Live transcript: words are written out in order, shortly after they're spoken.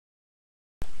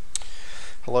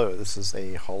Hello, this is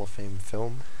a Hall of Fame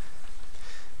film.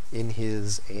 In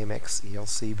his AMX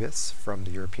ELC bits from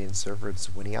the European server, it's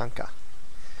WinnieANKA.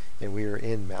 And we are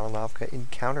in Malinovka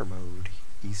encounter mode,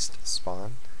 east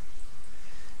spawn.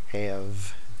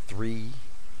 Have three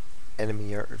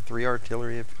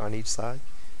artillery on each side,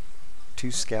 2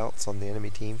 scouts on the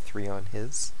enemy team, 3 on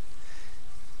his.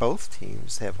 Both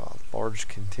teams have a large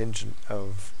contingent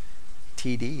of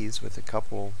TDs with a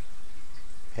couple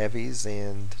heavies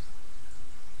and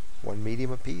 1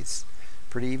 medium apiece.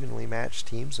 Pretty evenly matched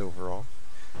teams overall.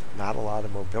 Not a lot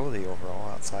of mobility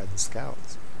overall outside the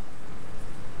scouts.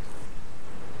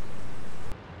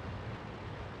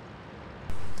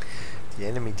 The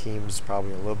enemy team's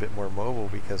probably a little bit more mobile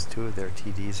because 2 of their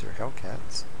TDs are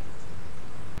Hellcats.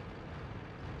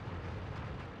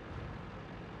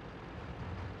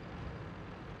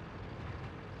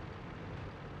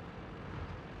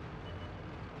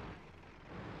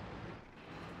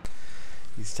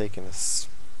 He's taking a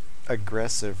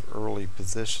aggressive early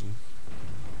position.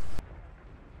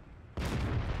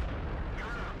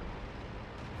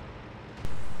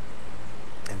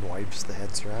 And wipes the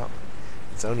heads out.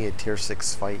 It's only a tier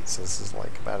 6 fight, so this is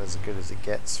like about as good as it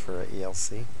gets for an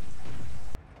ELC.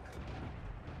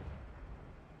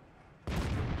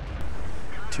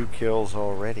 Two kills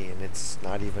already, and it's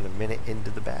not even a minute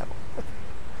into the battle.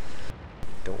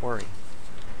 Don't worry.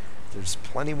 There's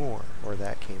plenty more where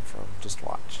that came from. Just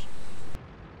watch.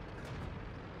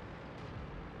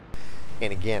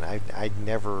 And again, I'd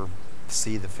never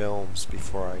see the films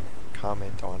before I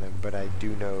comment on them, but I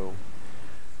do know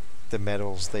the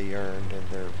medals they earned and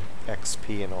their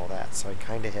XP and all that, so I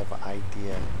kind of have an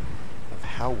idea of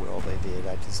how well they did.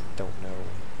 I just don't know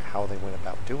how they went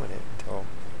about doing it until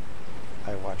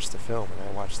I watched the film, and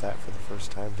I watched that for the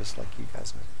first time just like you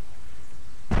guys are.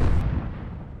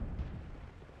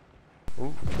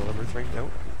 Ooh, kill number 3.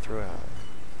 Nope, he threw out.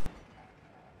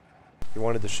 He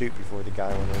wanted to shoot before the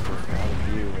guy went over out of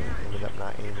view and ended up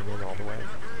not aiming in all the way.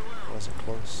 It wasn't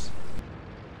close.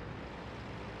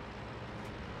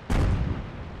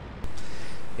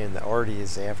 And the Artie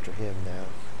is after him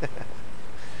now.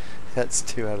 That's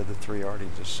 2 out of the 3 Artie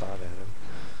just shot at him.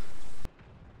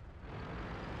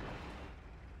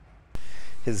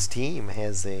 His team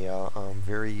has a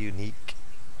very unique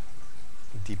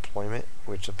deployment,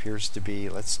 which appears to be,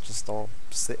 let's just all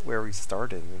sit where we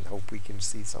started and hope we can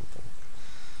see something.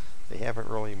 They haven't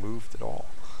really moved at all.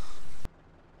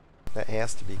 That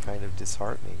has to be kind of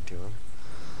disheartening to him.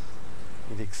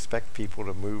 You'd expect people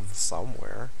to move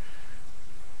somewhere.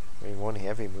 I mean, 1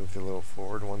 heavy moved a little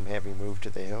forward, 1 heavy moved to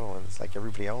the hill, and it's like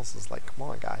everybody else is like, come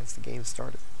on guys, the game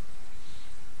started.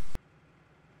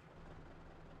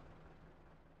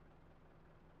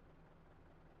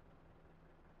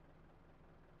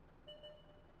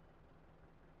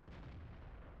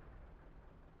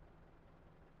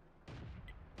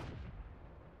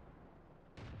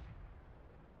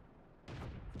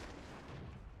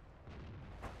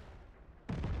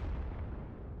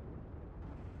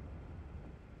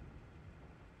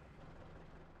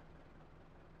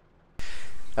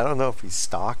 I don't know if he's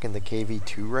stalking the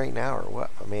KV2 right now or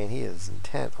what, but man, he is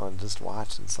intent on just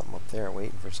watching something up there,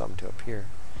 waiting for something to appear.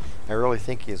 I really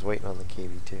think he is waiting on the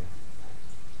KV2.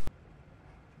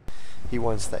 He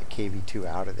wants that KV2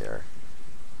 out of there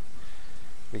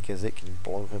because it can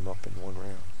blow him up in 1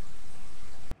 round.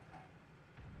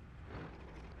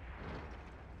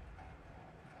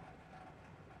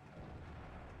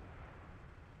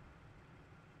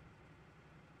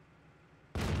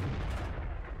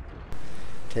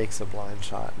 Takes a blind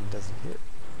shot and doesn't hit.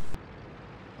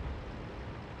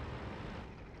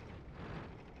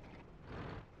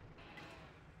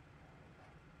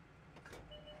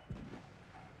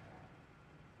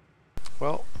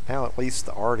 Well, now at least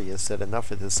the Artie has said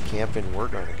enough of this camping, we're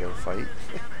going to go fight.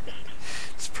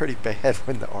 It's pretty bad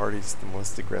when the Artie's the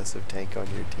most aggressive tank on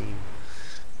your team.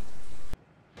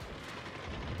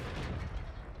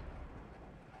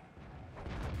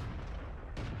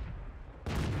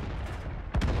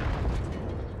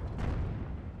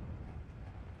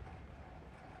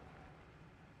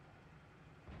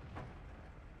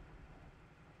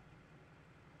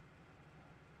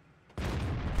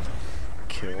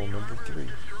 Kill number 3.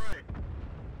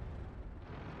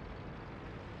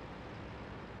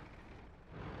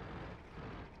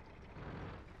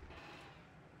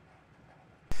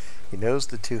 He knows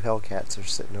the 2 Hellcats are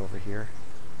sitting over here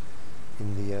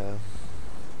in the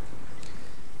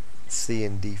C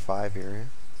and D5 area.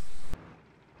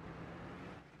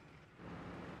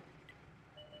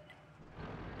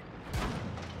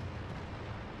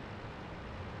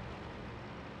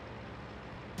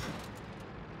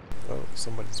 Oh,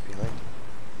 somebody's behind him.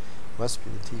 Must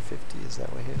be the T-50. Is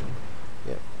that what hit him?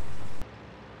 Yep.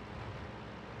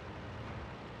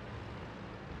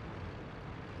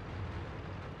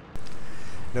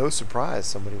 No surprise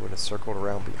somebody would have circled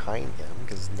around behind him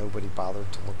because nobody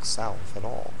bothered to look south at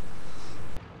all.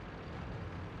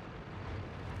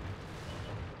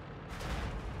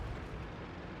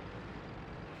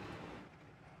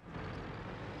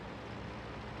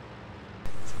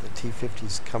 So the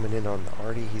T-50's coming in on the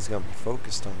Artie. He's going to be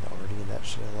focused on the Artie, and that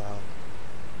should allow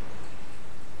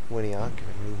WinnieANKA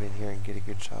to move in here and get a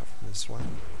good shot from this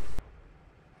one.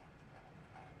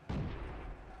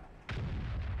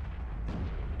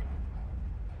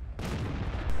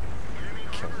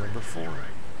 Number 4.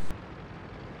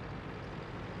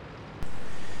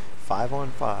 5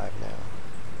 on 5 now.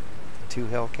 2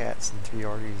 Hellcats and 3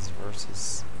 Arties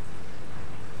versus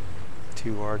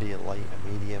 2 Artie, a light, a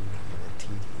medium, and a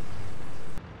TD.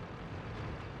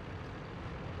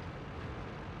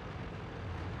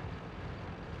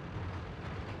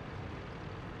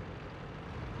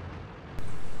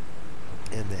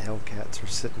 And the Hellcats are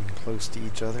sitting close to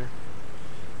each other.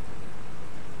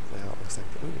 Well, it looks like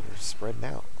they're spreading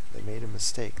out. They made a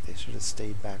mistake. They should have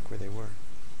stayed back where they were.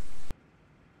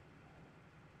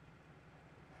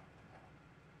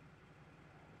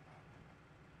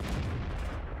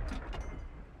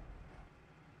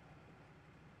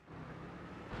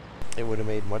 It would have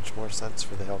made much more sense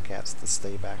for the Hellcats to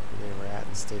stay back where they were at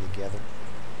and stay together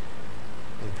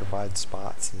and provide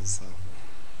spots as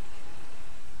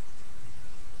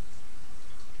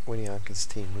WinnieANKA's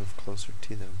team moved closer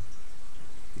to them.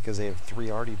 Because they have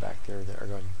 3 Artie back there that are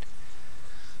going to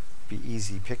be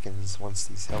easy pickings once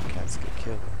these Hellcats get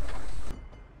killed.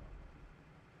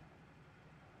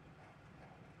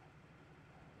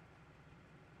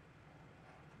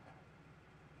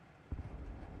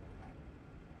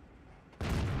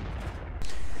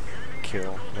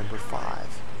 Kill number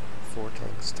 5. 4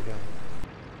 tanks to go.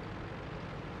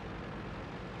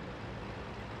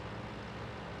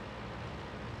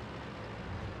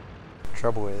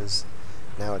 Trouble is,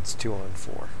 now it's 2 on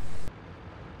 4.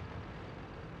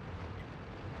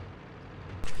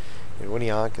 And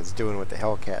WinnieANKA's doing what the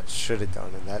Hellcats should have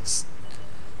done, and that's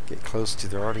get close to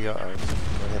their Artie. They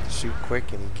have to shoot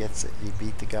quick, and he gets it. He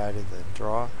beat the guy to the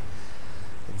draw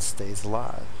and stays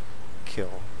alive.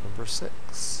 Kill number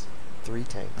 6. 3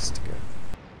 tanks to go.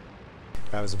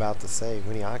 I was about to say,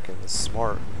 WinnieANKA was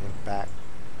smart and went back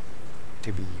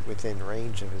to be within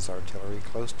range of his artillery,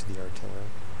 close to the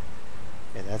artillery.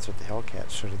 And that's what the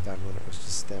Hellcats should have done when it was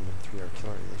just them and 3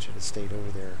 artillery. They should have stayed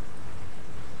over there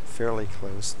fairly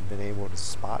close and been able to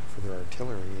spot for their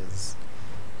artillery as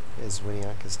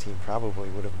WinnieANKA's team probably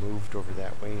would have moved over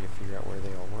that way to figure out where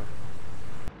they all were.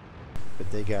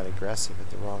 But they got aggressive at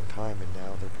the wrong time, and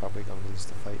now they're probably going to lose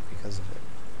the fight because of it.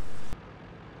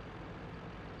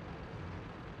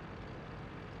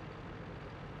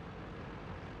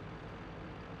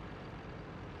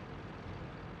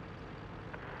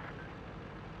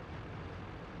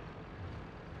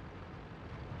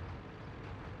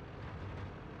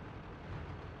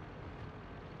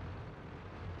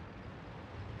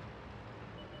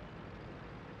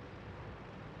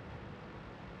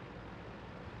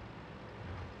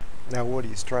 Now what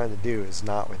he's trying to do is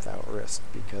not without risk,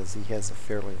 because he has a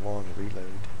fairly long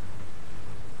reload.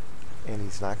 And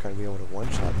he's not going to be able to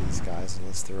one-shot these guys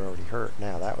unless they're already hurt.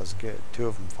 Now that was good. 2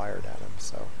 of them fired at him,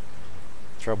 so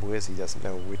the trouble is he doesn't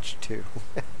know which 2.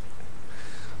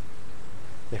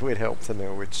 It would help to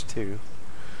know which 2.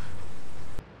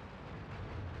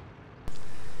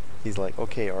 He's like,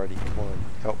 okay Artie, come on,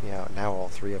 help me out. Now all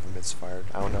 3 of them is fired.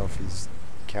 I don't know if he's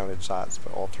counted shots,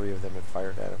 but all 3 of them had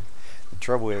fired at him. The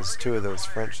trouble is, 2 of those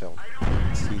French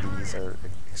TDs, or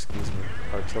excuse me,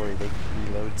 artillery, they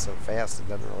reload so fast it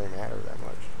doesn't really matter that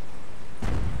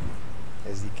much.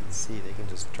 As you can see, they can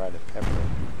just try to pepper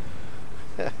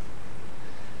them.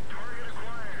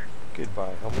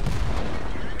 Goodbye, helmet.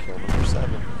 Kill number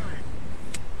 7.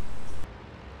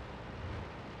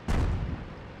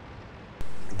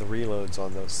 The reloads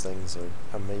on those things are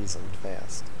amazing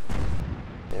fast.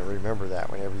 And remember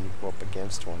that whenever you go up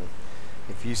against one.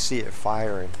 If you see it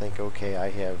fire and think, okay, I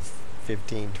have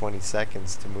 15-20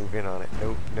 seconds to move in on it.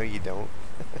 Nope, no you don't.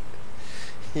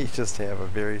 You just have a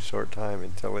very short time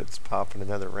until it's popping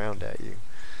another round at you.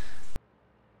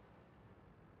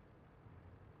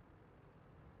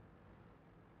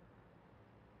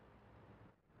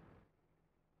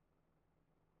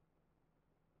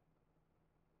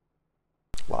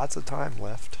 Lots of time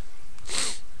left.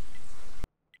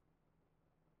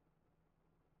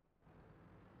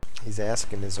 He's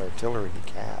asking his artillery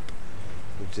to cap,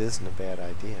 which isn't a bad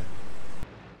idea.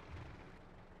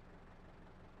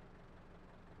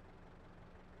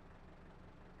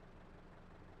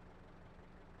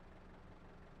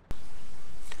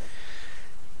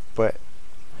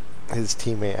 His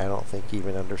teammate, I don't think,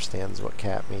 even understands what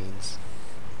cap means.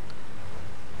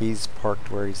 He's parked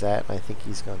where he's at, and I think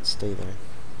he's going to stay there.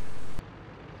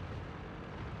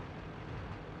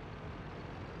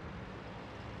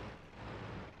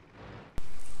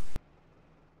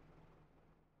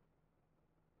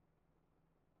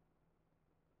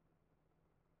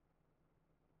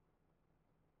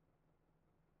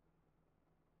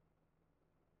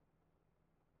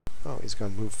 Oh, he's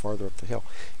going to move farther up the hill.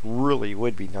 Really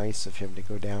would be nice of him to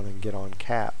go down and get on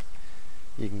cap.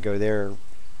 You can go there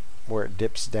where it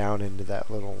dips down into that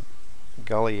little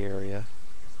gully area.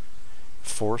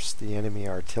 Force the enemy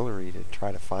artillery to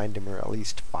try to find him, or at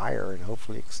least fire, and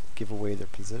hopefully give away their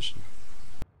position.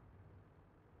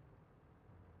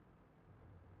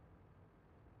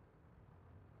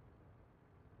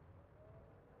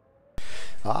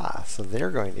 Ah, so they're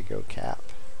going to go cap.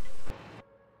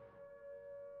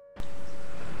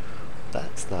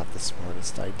 That's not the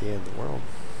smartest idea in the world.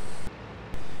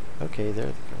 Okay, there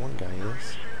the one guy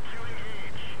is.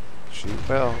 Shoot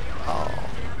well. Oh.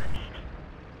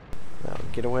 Now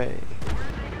get away.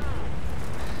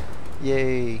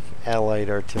 Yay! Allied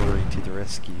artillery to the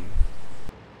rescue.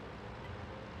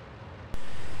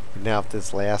 But now if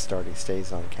this last arty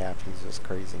stays on cap, he's just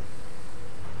crazy.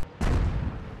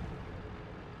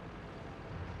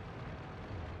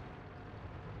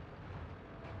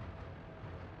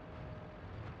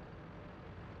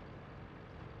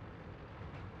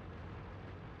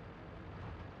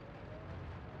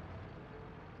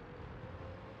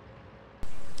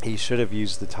 He should have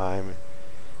used the time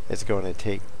it's going to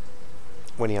take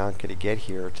WinnieANKA to get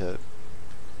here to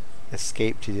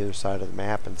escape to the other side of the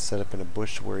map and set up in a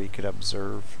bush where he could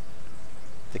observe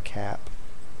the cap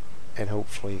and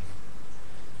hopefully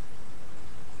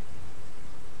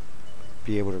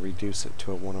be able to reduce it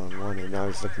to a one-on-one. And now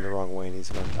he's looking the wrong way and he's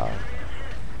going to die.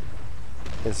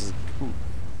 This is... Ooh,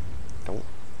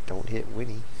 don't hit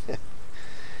Winnie.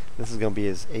 This is going to be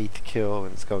his 8th kill,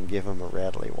 and it's going to give him a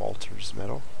Radley-Walters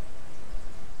medal.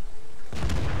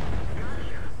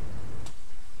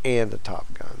 And a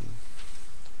Top Gun.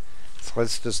 So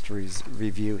let's just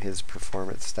review his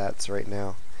performance stats right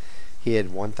now. He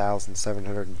had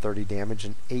 1,730 damage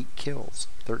and 8 kills.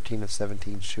 13 of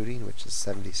 17 shooting, which is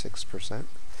 76%.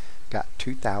 Got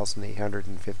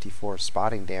 2,854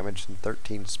 spotting damage and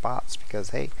 13 spots because,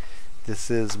 hey, this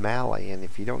is Mali, and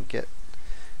if you don't get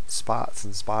spots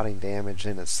and spotting damage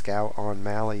in a scout on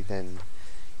Mali, then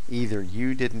either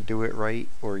you didn't do it right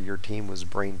or your team was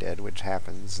brain dead, which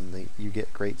happens, and you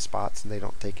get great spots and they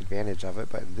don't take advantage of it.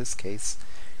 But in this case,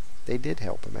 they did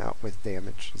help him out with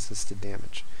damage, assisted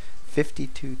damage.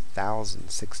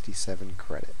 52,067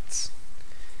 credits.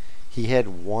 He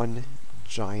had 1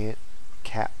 giant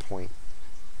cap point.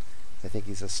 I think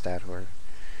he's a stat whore.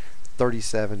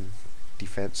 37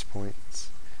 defense points.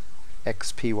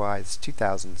 XP wise,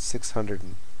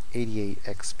 2,688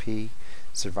 XP.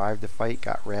 Survived the fight,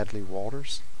 got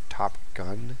Radley-Walters, Top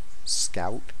Gun,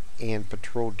 Scout, and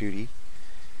Patrol Duty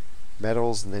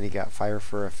medals, and then he got Fire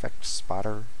for Effect,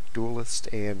 Spotter, Duelist,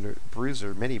 and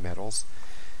Bruiser mini medals,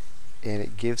 and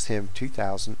it gives him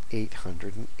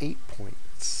 2,808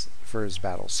 points for his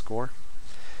battle score.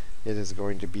 It is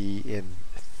going to be in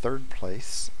 3rd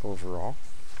place overall.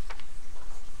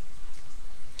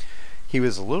 He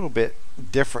was a little bit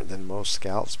different than most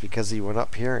scouts because he went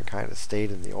up here and kind of stayed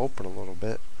in the open a little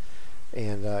bit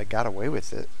and got away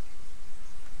with it,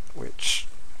 which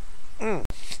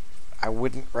I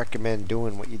wouldn't recommend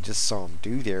doing what you just saw him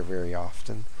do there very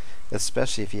often,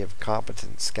 especially if you have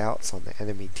competent scouts on the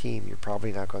enemy team. You're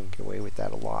probably not going to get away with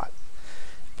that a lot,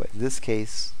 but in this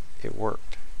case it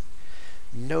worked.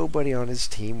 Nobody on his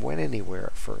team went anywhere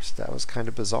at first. That was kind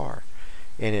of bizarre,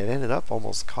 and it ended up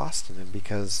almost costing him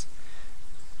because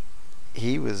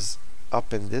he was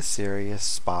up in this area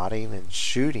spotting and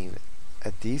shooting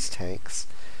at these tanks,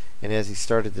 and as he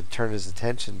started to turn his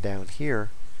attention down here,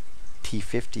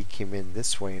 T-50 came in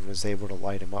this way and was able to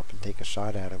light him up and take a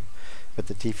shot at him, but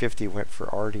the T-50 went for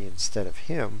Artie instead of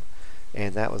him,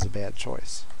 and that was a bad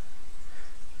choice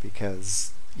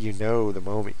because you know the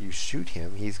moment you shoot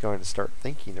him he's going to start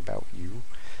thinking about you,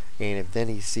 and if then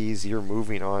he sees you're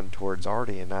moving on towards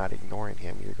Artie and not ignoring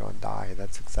him, you're going to die.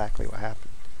 That's exactly what happened.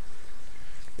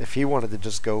 If he wanted to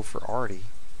just go for Artie,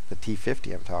 the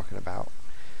T-50 I'm talking about,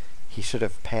 he should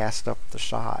have passed up the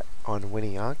shot on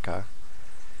WinnieANKA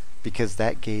because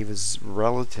that gave his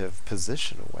relative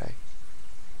position away.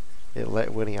 It let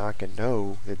WinnieANKA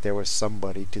know that there was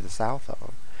somebody to the south of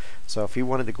him. So if he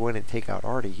wanted to go in and take out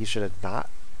Artie, he should have not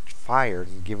fired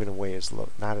and given away his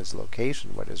not his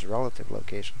location but his relative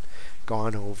location,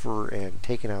 gone over and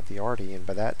taken out the arty, and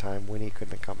by that time Winnie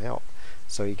couldn't have come help.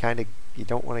 So you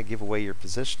don't want to give away your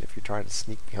position if you're trying to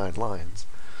sneak behind lines.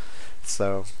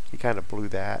 So he kind of blew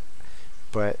that,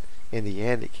 but in the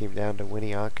end it came down to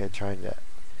WinnieANKA trying to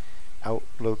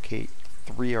outlocate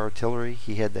 3 artillery.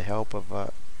 He had the help of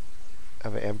an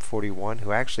M41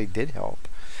 who actually did help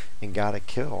and got a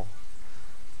kill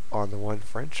on the one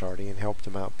French arty and helped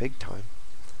him out big time.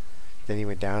 Then he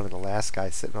went down to the last guy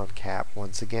sitting on cap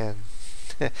once again.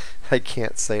 I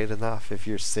can't say it enough. If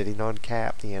you're sitting on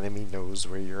cap, the enemy knows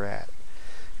where you're at.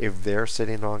 If they're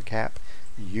sitting on cap,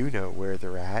 you know where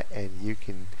they're at, and you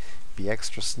can be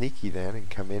extra sneaky then and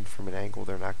come in from an angle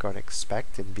they're not going to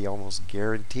expect and be almost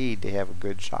guaranteed to have a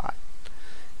good shot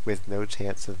with no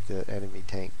chance of the enemy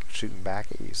tank shooting back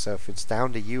at you. So if it's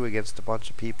down to you against a bunch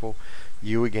of people,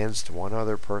 you against one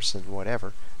other person,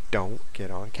 whatever, don't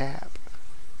get on cap.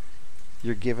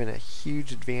 You're giving a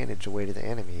huge advantage away to the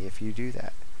enemy if you do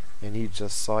that. And you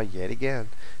just saw yet again,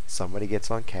 somebody gets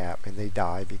on cap and they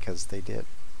die because they did.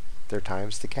 Their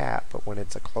time's to cap, but when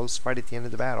it's a close fight at the end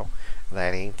of the battle,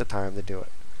 that ain't the time to do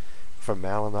it. From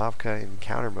Malinovka in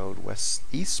counter mode,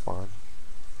 east spawn,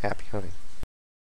 happy hunting.